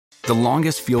The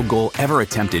longest field goal ever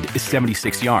attempted is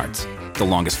 76 yards. The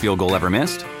longest field goal ever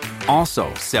missed?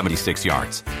 Also 76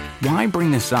 yards. Why bring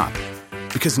this up?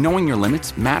 Because knowing your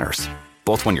limits matters,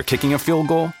 both when you're kicking a field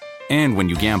goal and when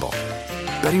you gamble.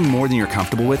 Betting more than you're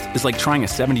comfortable with is like trying a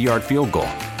 70-yard field goal.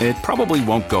 It probably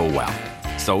won't go well.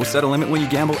 So set a limit when you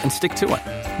gamble and stick to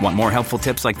it. Want more helpful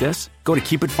tips like this? Go to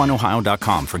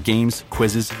keepitfunohio.com for games,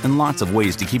 quizzes, and lots of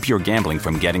ways to keep your gambling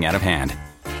from getting out of hand.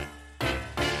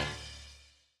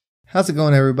 How's it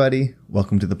going, everybody?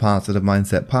 Welcome to the Positive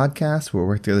Mindset Podcast, where we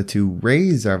work together to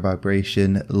raise our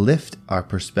vibration, lift our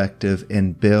perspective,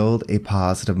 and build a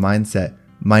positive mindset.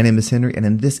 My name is Henry, and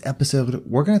in this episode,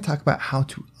 we're going to talk about how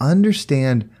to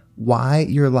understand why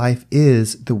your life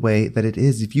is the way that it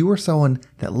is. If you are someone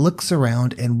that looks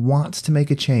around and wants to make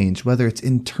a change, whether it's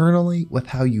internally with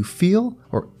how you feel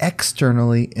or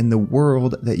externally in the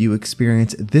world that you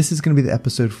experience, this is going to be the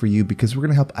episode for you, because we're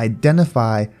going to help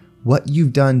identify what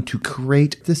you've done to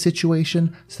create the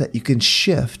situation so that you can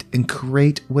shift and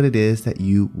create what it is that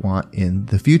you want in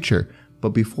the future. But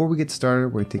before we get started,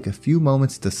 we're going to take a few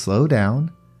moments to slow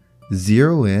down,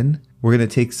 zero in. We're going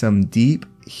to take some deep,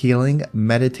 healing,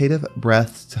 meditative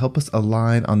breaths to help us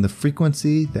align on the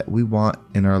frequency that we want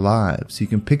in our lives. So you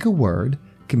can pick a word.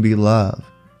 It can be love,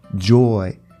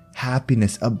 joy,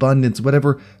 happiness, abundance,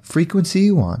 whatever frequency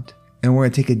you want. And we're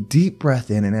going to take a deep breath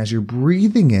in. And as you're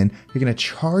breathing in, you're going to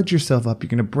charge yourself up.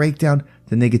 You're going to break down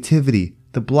the negativity,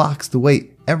 the blocks, the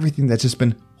weight, everything that's just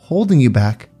been holding you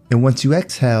back. And once you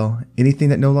exhale, anything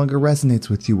that no longer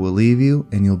resonates with you will leave you,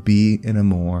 and you'll be in a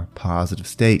more positive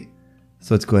state.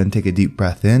 So let's go ahead and take a deep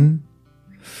breath in.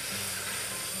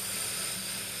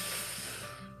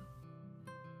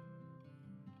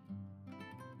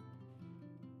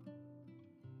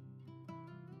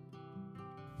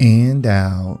 And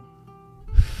out.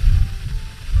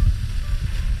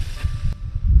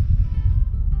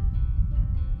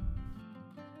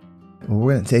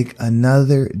 We're going to take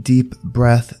another deep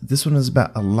breath. This one is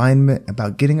about alignment,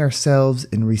 about getting ourselves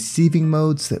in receiving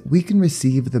mode so that we can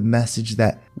receive the message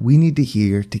that we need to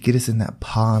hear to get us in that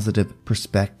positive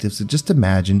perspective. So just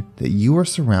imagine that you are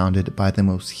surrounded by the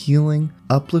most healing,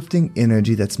 uplifting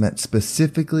energy that's meant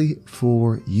specifically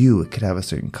for you. It could have a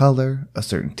certain color, a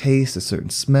certain taste, a certain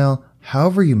smell,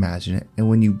 however you imagine it. And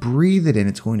when you breathe it in,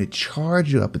 it's going to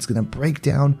charge you up. It's going to break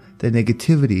down the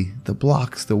negativity, the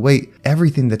blocks, the weight,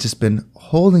 everything that's just been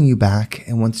holding you back.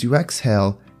 And once you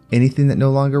exhale, anything that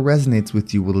no longer resonates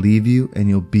with you will leave you, and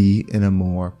you'll be in a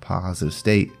more positive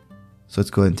state. So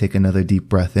let's go ahead and take another deep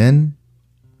breath in.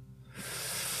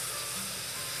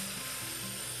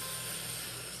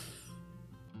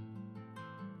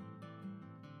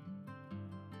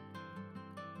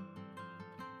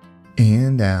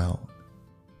 And out.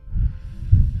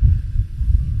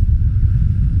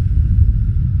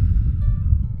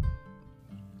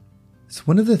 So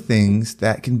one of the things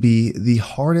that can be the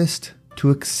hardest to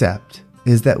accept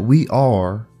is that we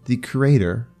are the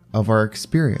creator of our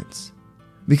experience.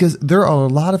 Because there are a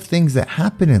lot of things that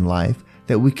happen in life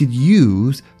that we could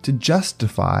use to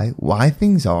justify why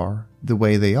things are the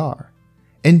way they are.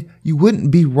 And you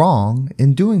wouldn't be wrong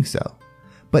in doing so.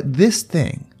 But this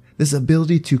thing, this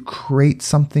ability to create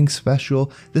something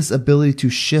special, this ability to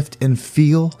shift and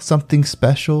feel something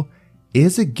special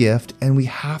is a gift, and we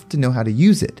have to know how to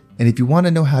use it. And if you want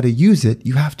to know how to use it,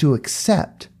 you have to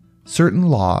accept certain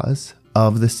laws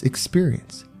of this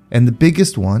experience. And the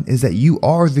biggest one is that you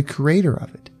are the creator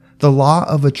of it. The law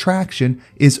of attraction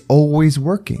is always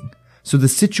working. So the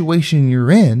situation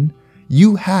you're in,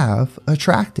 you have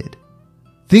attracted.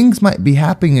 Things might be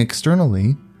happening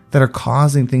externally that are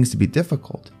causing things to be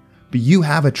difficult, but you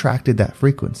have attracted that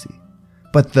frequency.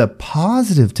 But the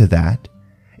positive to that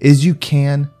is you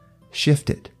can shift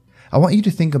it. I want you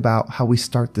to think about how we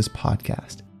start this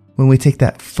podcast. When we take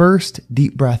that first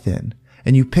deep breath in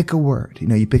and you pick a word,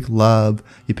 you pick love,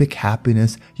 you pick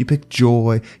happiness, you pick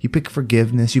joy, you pick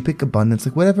forgiveness, you pick abundance,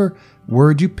 like whatever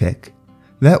word you pick,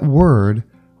 that word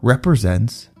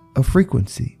represents a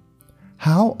frequency.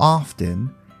 How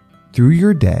often through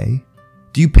your day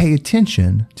do you pay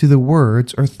attention to the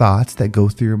words or thoughts that go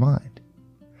through your mind?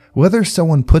 Whether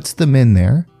someone puts them in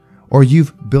there or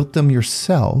you've built them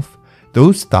yourself,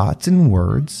 those thoughts and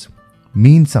words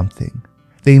mean something.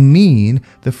 They mean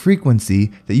the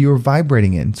frequency that you are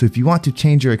vibrating in. So if you want to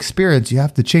change your experience, you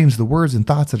have to change the words and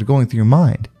thoughts that are going through your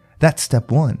mind. That's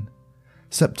step one.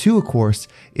 Step two, of course,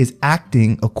 is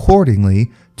acting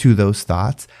accordingly to those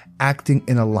thoughts, acting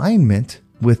in alignment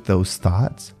with those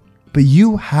thoughts. But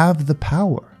you have the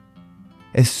power.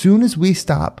 As soon as we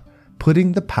stop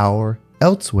putting the power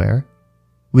elsewhere,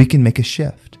 we can make a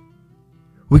shift.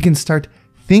 We can start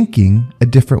thinking a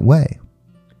different way.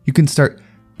 You can start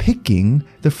picking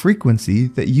the frequency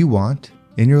that you want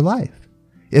in your life.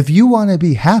 If you want to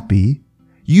be happy,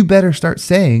 you better start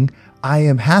saying, I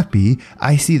am happy.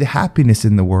 I see the happiness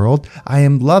in the world. I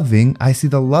am loving. I see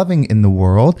the loving in the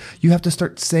world. You have to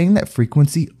start saying that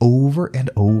frequency over and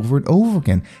over and over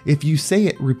again. If you say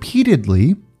it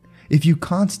repeatedly, if you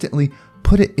constantly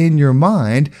put it in your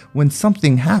mind, when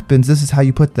something happens, this is how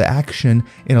you put the action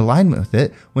in alignment with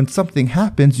it. When something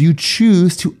happens, you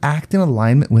choose to act in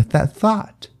alignment with that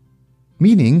thought.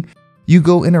 Meaning, you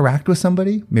go interact with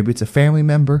somebody, maybe it's a family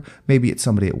member, maybe it's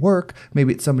somebody at work,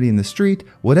 maybe it's somebody in the street,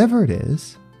 whatever it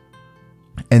is,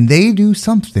 and they do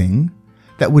something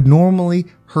that would normally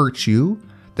hurt you,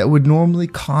 that would normally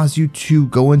cause you to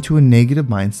go into a negative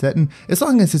mindset. And as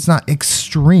long as it's not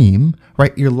extreme,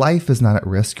 right? Your life is not at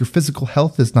risk. Your physical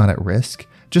health is not at risk.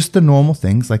 Just the normal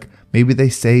things, like maybe they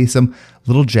say some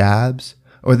little jabs,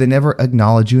 or they never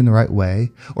acknowledge you in the right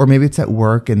way, or maybe it's at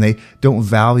work and they don't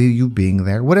value you being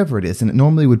there, whatever it is, and it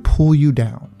normally would pull you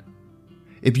down.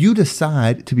 If you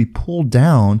decide to be pulled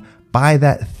down by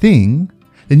that thing,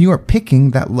 then you are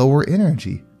picking that lower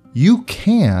energy. You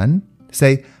can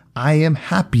say, I am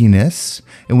happiness,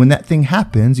 and when that thing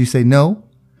happens, you say, no,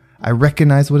 I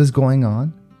recognize what is going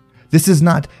on. This is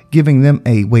not giving them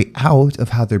a way out of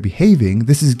how they're behaving.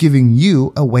 This is giving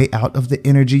you a way out of the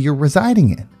energy you're residing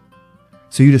in.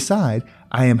 So you decide,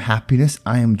 I am happiness,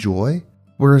 I am joy.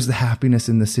 Where is the happiness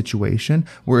in the situation?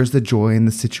 Where is the joy in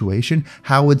the situation?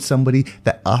 How would somebody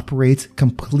that operates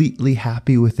completely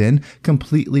happy within,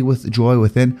 completely with joy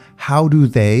within, how do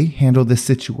they handle this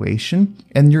situation?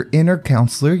 And your inner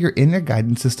counselor, your inner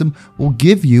guidance system will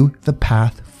give you the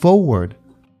path forward.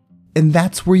 And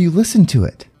that's where you listen to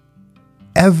it.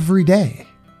 Every day.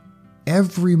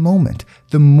 Every moment.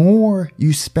 The more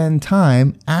you spend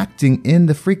time acting in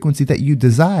the frequency that you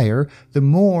desire, the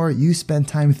more you spend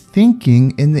time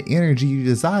thinking in the energy you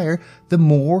desire, the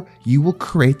more you will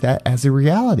create that as a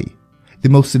reality. The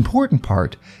most important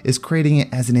part is creating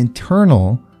it as an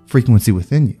internal frequency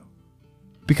within you.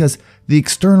 Because the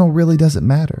external really doesn't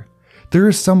matter. There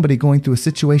is somebody going through a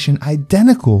situation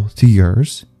identical to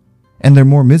yours, and they're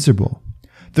more miserable.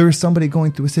 There is somebody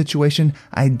going through a situation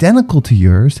identical to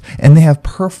yours, and they have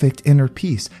perfect inner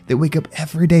peace. They wake up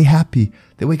every day happy.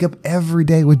 They wake up every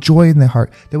day with joy in their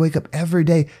heart. They wake up every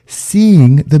day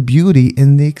seeing the beauty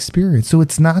in the experience. So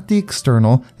it's not the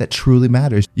external that truly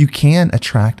matters. You can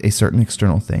attract a certain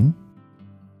external thing.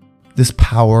 This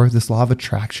power, this law of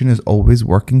attraction is always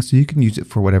working, so you can use it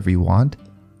for whatever you want.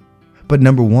 But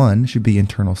number one should be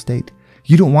internal state.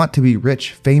 You don't want to be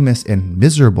rich, famous, and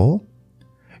miserable.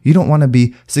 You don't want to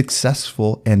be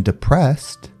successful and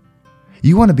depressed.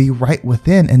 You want to be right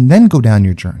within and then go down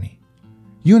your journey.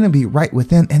 You want to be right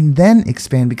within and then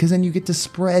expand, because then you get to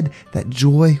spread that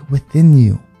joy within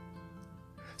you.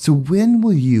 So when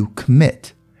will you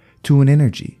commit to an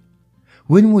energy?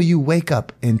 When will you wake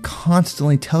up and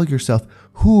constantly tell yourself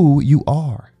who you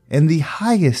are in the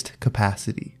highest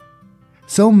capacity?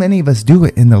 So many of us do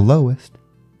it in the lowest.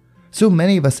 So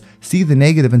many of us see the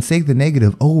negative and say the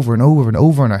negative over and over and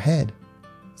over in our head.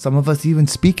 Some of us even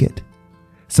speak it.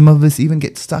 Some of us even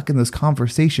get stuck in those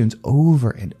conversations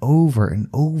over and over and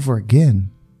over again.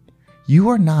 You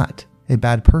are not a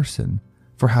bad person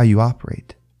for how you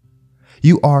operate.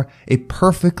 You are a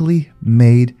perfectly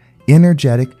made,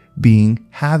 energetic being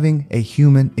having a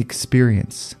human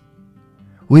experience.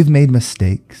 We've made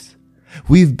mistakes.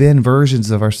 We've been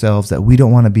versions of ourselves that we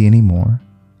don't want to be anymore.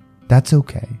 That's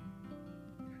okay.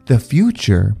 The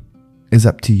future is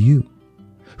up to you.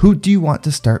 Who do you want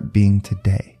to start being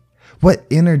today? What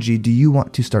energy do you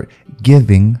want to start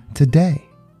giving today?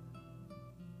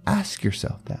 Ask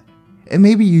yourself that. And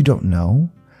maybe you don't know.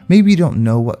 Maybe you don't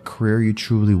know what career you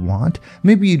truly want.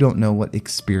 Maybe you don't know what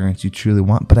experience you truly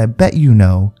want, but I bet you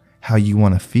know how you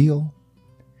want to feel.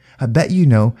 I bet you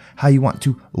know how you want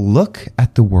to look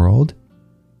at the world.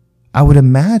 I would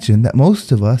imagine that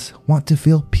most of us want to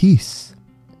feel peace,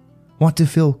 want to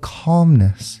feel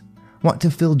calmness, want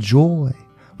to feel joy,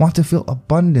 want to feel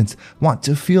abundance, want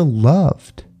to feel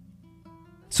loved.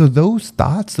 So those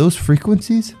thoughts, those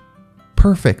frequencies,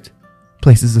 perfect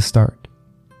places to start.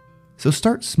 So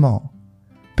start small.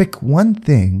 Pick one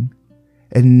thing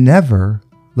and never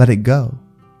let it go.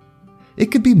 It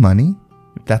could be money,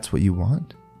 if that's what you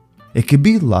want. It could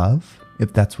be love,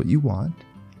 if that's what you want.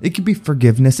 It could be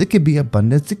forgiveness. It could be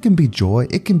abundance. It can be joy.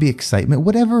 It can be excitement.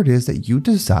 Whatever it is that you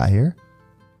desire,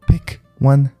 pick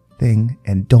one thing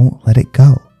and don't let it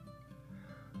go.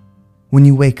 When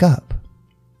you wake up,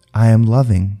 I am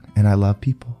loving and I love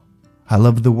people. I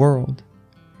love the world.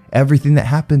 Everything that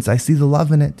happens, I see the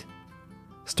love in it.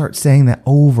 Start saying that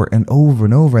over and over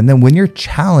and over. And then when you're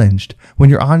challenged, when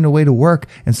you're on your way to work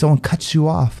and someone cuts you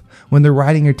off, when they're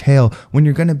riding your tail, when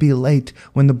you're going to be late,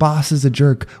 when the boss is a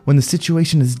jerk, when the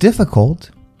situation is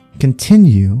difficult,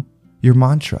 continue your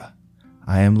mantra.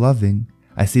 I am loving.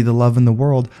 I see the love in the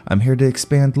world. I'm here to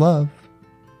expand love.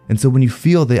 And so when you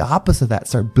feel the opposite of that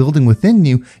start building within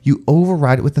you, you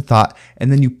override it with the thought, and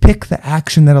then you pick the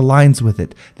action that aligns with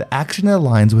it. The action that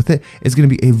aligns with it is going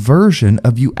to be a version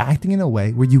of you acting in a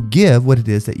way where you give what it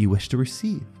is that you wish to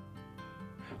receive.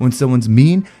 When someone's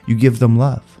mean, you give them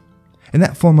love. And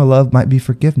that form of love might be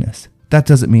forgiveness. That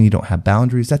doesn't mean you don't have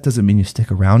boundaries. That doesn't mean you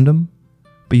stick around them,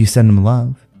 but you send them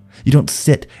love. You don't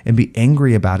sit and be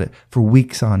angry about it for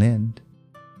weeks on end.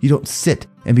 You don't sit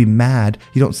and be mad.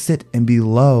 You don't sit and be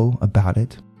low about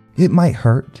it. It might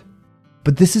hurt,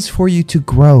 but this is for you to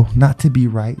grow, not to be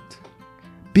right.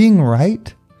 Being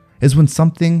right is when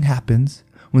something happens,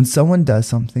 when someone does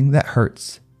something that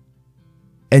hurts,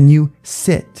 and you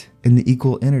sit in the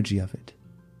equal energy of it.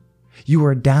 You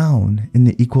are down in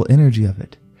the equal energy of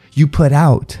it. You put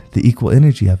out the equal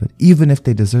energy of it, even if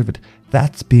they deserve it.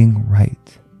 That's being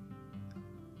right.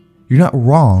 You're not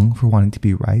wrong for wanting to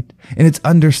be right, and it's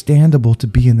understandable to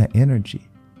be in that energy.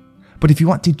 But if you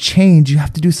want to change, you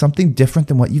have to do something different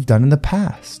than what you've done in the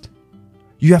past.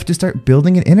 You have to start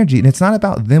building an energy, and it's not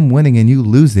about them winning and you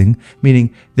losing,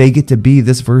 meaning they get to be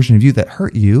this version of you that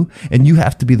hurt you, and you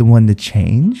have to be the one to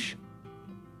change.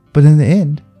 But in the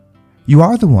end, you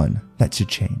are the one that should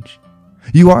change.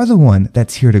 You are the one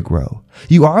that's here to grow.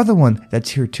 You are the one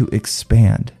that's here to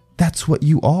expand. That's what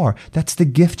you are. That's the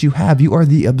gift you have. You are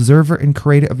the observer and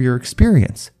creator of your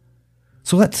experience.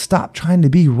 So let's stop trying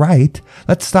to be right.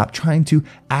 Let's stop trying to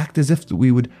act as if we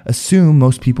would assume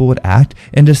most people would act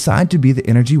and decide to be the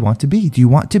energy you want to be. Do you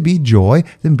want to be joy?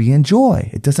 Then be in joy.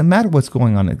 It doesn't matter what's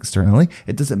going on externally.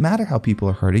 It doesn't matter how people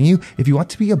are hurting you. If you want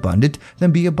to be abundant,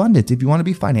 then be abundant. If you want to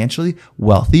be financially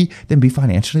wealthy, then be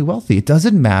financially wealthy. It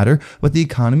doesn't matter what the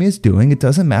economy is doing. It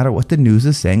doesn't matter what the news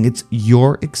is saying. It's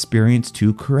your experience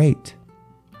to create.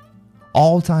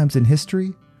 All times in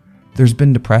history, there's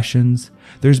been depressions.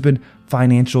 There's been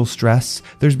financial stress.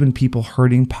 There's been people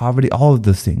hurting, poverty, all of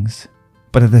those things.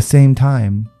 But at the same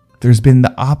time, there's been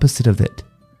the opposite of it.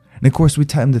 And of course, we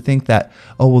tend to think that,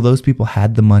 oh, well, those people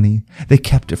had the money. They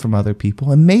kept it from other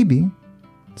people. And maybe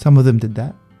some of them did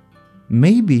that.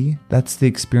 Maybe that's the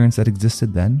experience that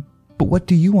existed then. But what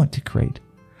do you want to create?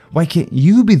 Why can't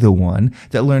you be the one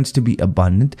that learns to be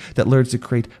abundant, that learns to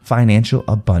create financial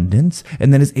abundance,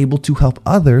 and then is able to help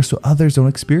others so others don't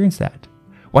experience that?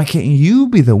 Why can't you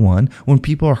be the one when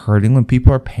people are hurting, when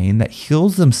people are pain, that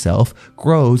heals themselves,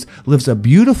 grows, lives a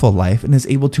beautiful life, and is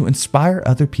able to inspire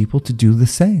other people to do the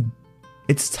same?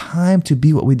 It's time to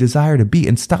be what we desire to be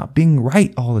and stop being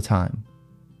right all the time.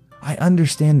 I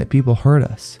understand that people hurt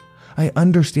us. I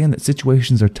understand that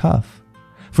situations are tough.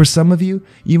 For some of you,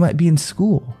 you might be in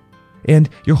school and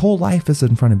your whole life is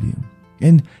in front of you.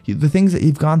 And the things that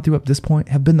you've gone through up this point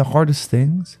have been the hardest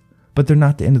things, but they're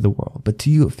not the end of the world. But to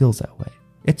you, it feels that way.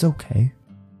 It's okay.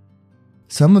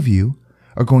 Some of you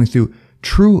are going through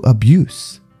true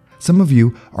abuse. Some of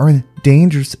you are in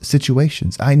dangerous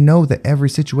situations. I know that every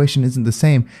situation isn't the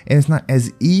same, and it's not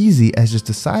as easy as just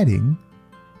deciding,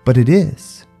 but it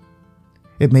is.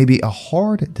 It may be a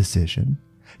hard decision.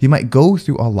 You might go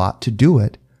through a lot to do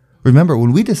it. Remember,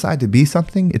 when we decide to be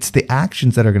something, it's the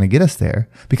actions that are going to get us there,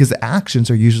 because the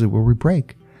actions are usually where we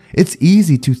break. It's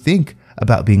easy to think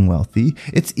about being wealthy.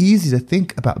 It's easy to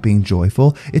think about being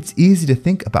joyful. It's easy to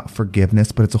think about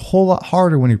forgiveness, but it's a whole lot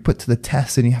harder when you're put to the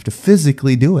test and you have to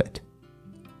physically do it.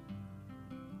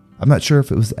 I'm not sure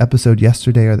if it was the episode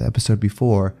yesterday or the episode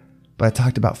before, but I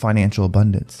talked about financial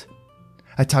abundance.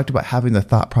 I talked about having the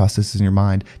thought process in your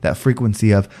mind, that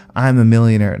frequency of, I'm a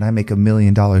millionaire and I make $1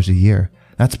 million a year.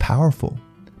 That's powerful.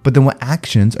 But then what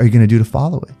actions are you going to do to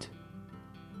follow it?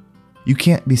 You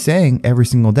can't be saying every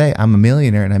single day, I'm a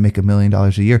millionaire and I make $1 million a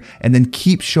year, and then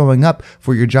keep showing up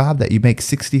for your job that you make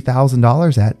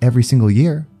 $60,000 at every single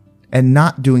year and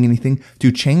not doing anything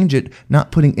to change it,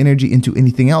 not putting energy into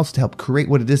anything else to help create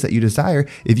what it is that you desire.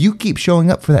 If you keep showing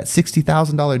up for that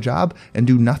 $60,000 job and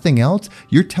do nothing else,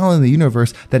 you're telling the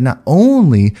universe that not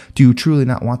only do you truly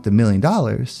not want the $1 million,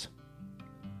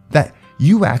 that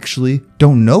you actually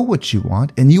don't know what you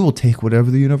want and you will take whatever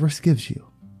the universe gives you.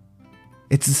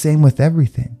 It's the same with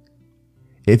everything.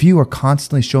 If you are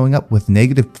constantly showing up with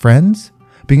negative friends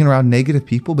being around negative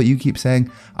people, but you keep saying,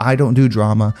 I don't do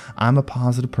drama. I'm a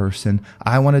positive person.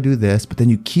 I want to do this. But then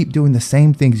you keep doing the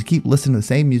same things. You keep listening to the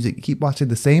same music. You keep watching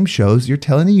the same shows. You're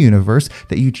telling the universe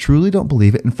that you truly don't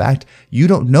believe it. In fact, you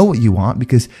don't know what you want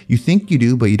because you think you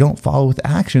do, but you don't follow with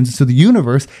actions. So the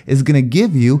universe is going to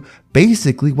give you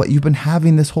basically what you've been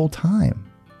having this whole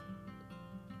time.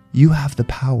 You have the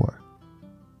power.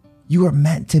 You are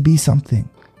meant to be something.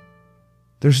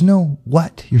 There's no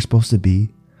what you're supposed to be,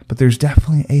 but there's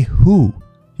definitely a who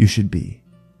you should be.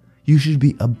 You should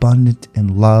be abundant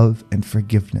in love and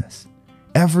forgiveness.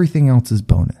 Everything else is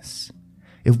bonus.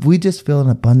 If we just feel an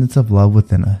abundance of love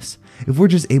within us, if we're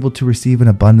just able to receive an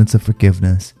abundance of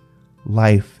forgiveness,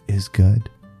 life is good.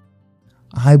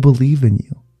 I believe in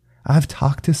you. I've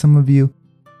talked to some of you,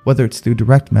 whether it's through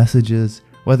direct messages,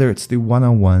 whether it's through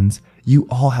one-on-ones. You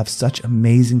all have such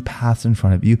amazing paths in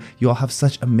front of you. You all have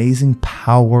such amazing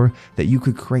power that you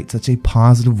could create such a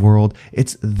positive world.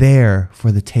 It's there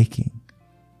for the taking.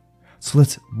 So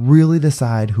let's really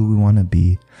decide who we want to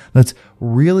be. Let's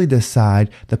really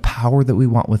decide the power that we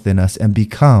want within us and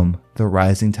become the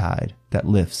rising tide that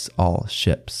lifts all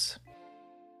ships.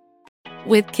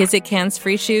 With Kizik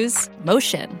hands-free shoes,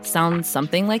 motion sounds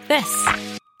something like this.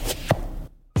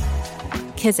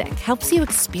 Kizik helps you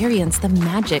experience the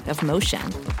magic of motion.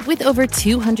 With over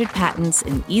 200 patents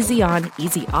and easy-on,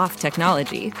 easy-off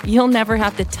technology, you'll never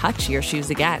have to touch your shoes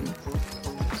again.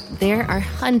 There are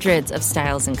hundreds of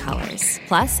styles and colors,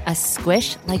 plus a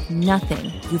squish like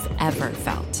nothing you've ever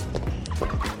felt.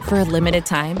 For a limited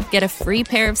time, get a free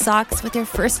pair of socks with your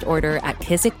first order at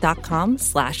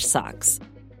kizik.com/socks.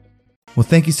 Well,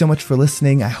 thank you so much for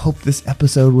listening. I hope this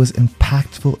episode was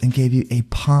impactful and gave you a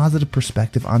positive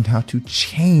perspective on how to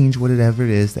change whatever it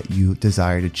is that you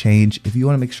desire to change. If you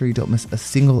want to make sure you don't miss a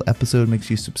single episode, make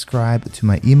sure you subscribe to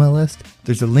my email list.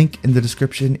 There's a link in the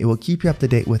description. It will keep you up to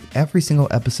date with every single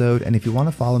episode. And if you want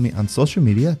to follow me on social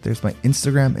media, there's my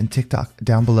Instagram and TikTok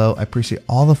down below. I appreciate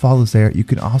all the follows there. You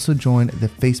can also join the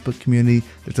Facebook community.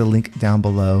 There's a link down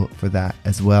below for that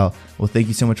as well. Well, thank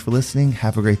you so much for listening.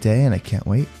 Have a great day, and I can't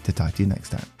wait to talk to you next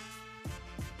time.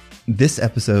 This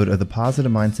episode of the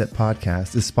Positive Mindset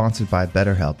Podcast is sponsored by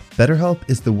BetterHelp. BetterHelp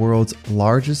is the world's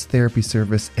largest therapy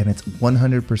service, and it's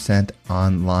 100%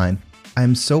 online.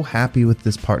 I'm so happy with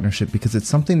this partnership because it's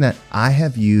something that I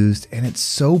have used, and it's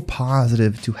so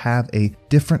positive to have a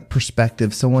different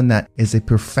perspective, someone that is a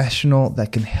professional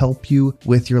that can help you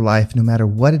with your life no matter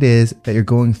what it is that you're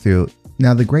going through.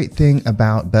 Now, the great thing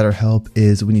about BetterHelp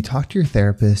is when you talk to your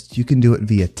therapist, you can do it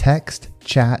via text,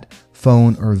 chat,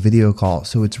 phone, or video call.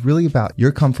 So it's really about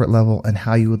your comfort level and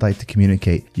how you would like to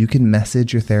communicate. You can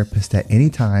message your therapist at any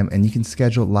time, and you can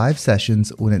schedule live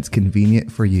sessions when it's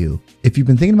convenient for you. If you've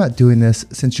been thinking about doing this,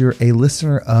 since you're a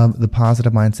listener of the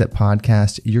Positive Mindset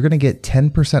Podcast, you're going to get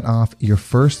 10% off your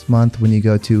first month when you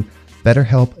go to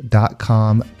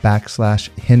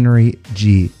betterhelp.com/Henry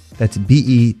G. That's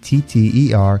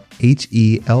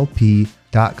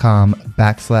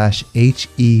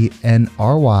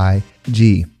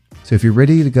BETTERHELP.com/HENRYG. So if you're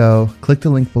ready to go, click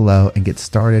the link below and get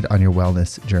started on your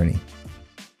wellness journey.